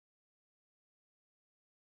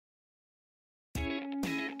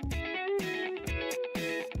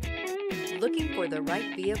Looking for the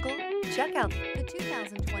right vehicle? Check out the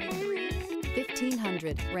 2023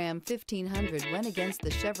 1500. Ram 1500 went against the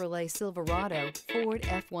Chevrolet Silverado, Ford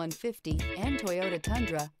F-150, and Toyota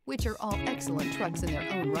Tundra, which are all excellent trucks in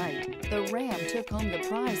their own right. The Ram took home the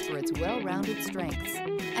prize for its well-rounded strengths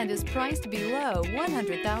and is priced below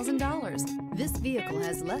 $100,000. This vehicle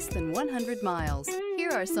has less than 100 miles.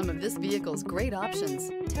 Here are some of this vehicle's great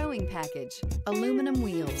options: towing package, aluminum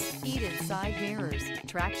wheels, heated side mirrors,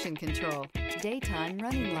 traction control, daytime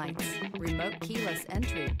running lights, remote keyless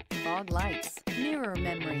entry, fog lights, mirror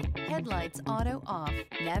memory, headlights auto off,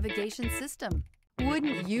 navigation system.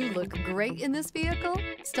 Wouldn't you look great in this vehicle?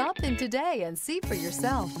 Stop in today and see for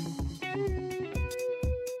yourself.